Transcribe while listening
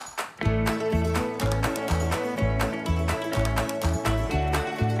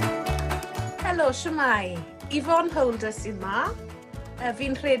Helo, shwmai. Yvonne Holder sy'n ma.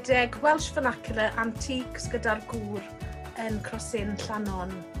 Fi'n rhedeg Welsh Vernacular Antiques gyda'r gŵr yn Crossyn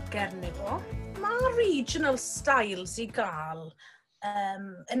Llanon Gernibo. Mae regional styles i gael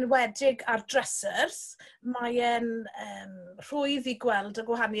enwedig ar dressers. Mae'n rhwydd i gweld y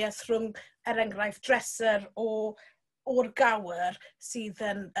gwahaniaeth rhwng, enghraifft, dresser o'r gawer sydd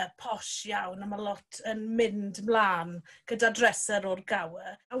yn posh iawn a mae lot yn mynd mlaen gyda dresser o'r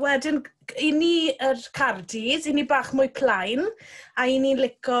gawer. A wedyn, i ni yr Cardydd, i ni bach mwy plain, a i ni'n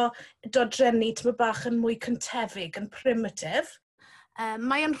licio dodrennu tyma bach yn mwy cyntefig, yn primitive.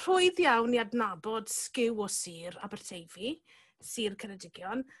 Mae'n rhwydd iawn i adnabod sgiw o Sir Aberteifi, Sir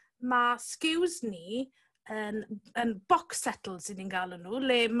Ceredigion. Mae sgiws ni yn box settles i ni'n galw nhw,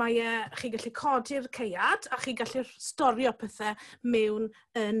 le chi gallu codi'r ceiad a chi gallu storio pethau mewn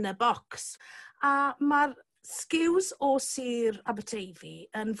yn y bocs. A mae'r sgiws o Sir Aberteifi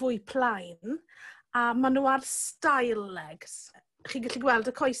yn fwy plain a maen nhw ar style legs. Chi gallu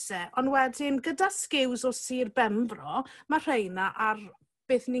gweld y coesau, ond wedyn gyda sgiws o Sir Benfro, mae rheina ar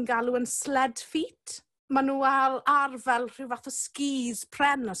beth ni'n galw yn sled feet. Maen nhw ar fel rhyw fath o skis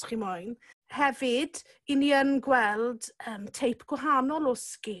pren os chi moyn. Hefyd, i ni yn gweld teip gwahanol o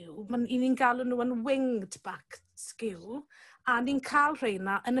sgiw. I ni'n galw nhw yn winged back sgiw, a ni'n cael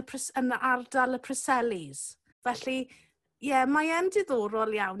rheina yn ardal y Preselis. Felly, mae'n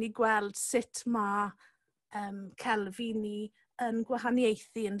diddorol iawn i gweld sut mae celfi ni yn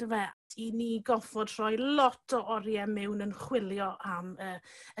gwahaniaethu, ynddo fe. I ni goffod rhoi lot o oriau mewn yn chwilio am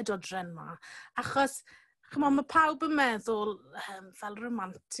y dodren yma. Achos, mae pawb yn meddwl fel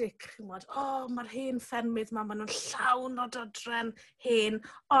romantic, mae'r hen ffermydd yma, maen nhw'n llawn o dodren hen,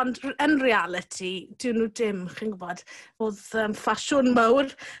 ond yn reality, dyn nhw dim, chi'n gwybod. Oedd ffasiwn mawr,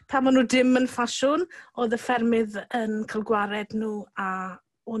 pan maen nhw dim yn ffasiwn, oedd y ffermydd yn cael gwared nhw a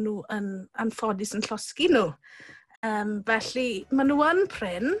o'n nhw yn anffodus yn llosgi nhw. Felly, maen nhw yn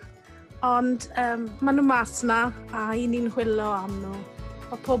prin, ond maen nhw mas na a i ni'n hwylo am nhw.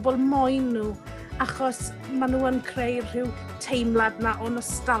 O pobl moyn nhw, achos maen nhw yn creu rhyw teimlad na o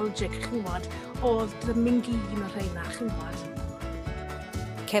nostalgic, chi'n gwybod, oedd y mingin o rheina, chi'n gwybod.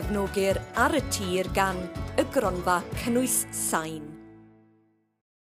 Cefnogir ar y tir gan y gronfa cynnwys sain.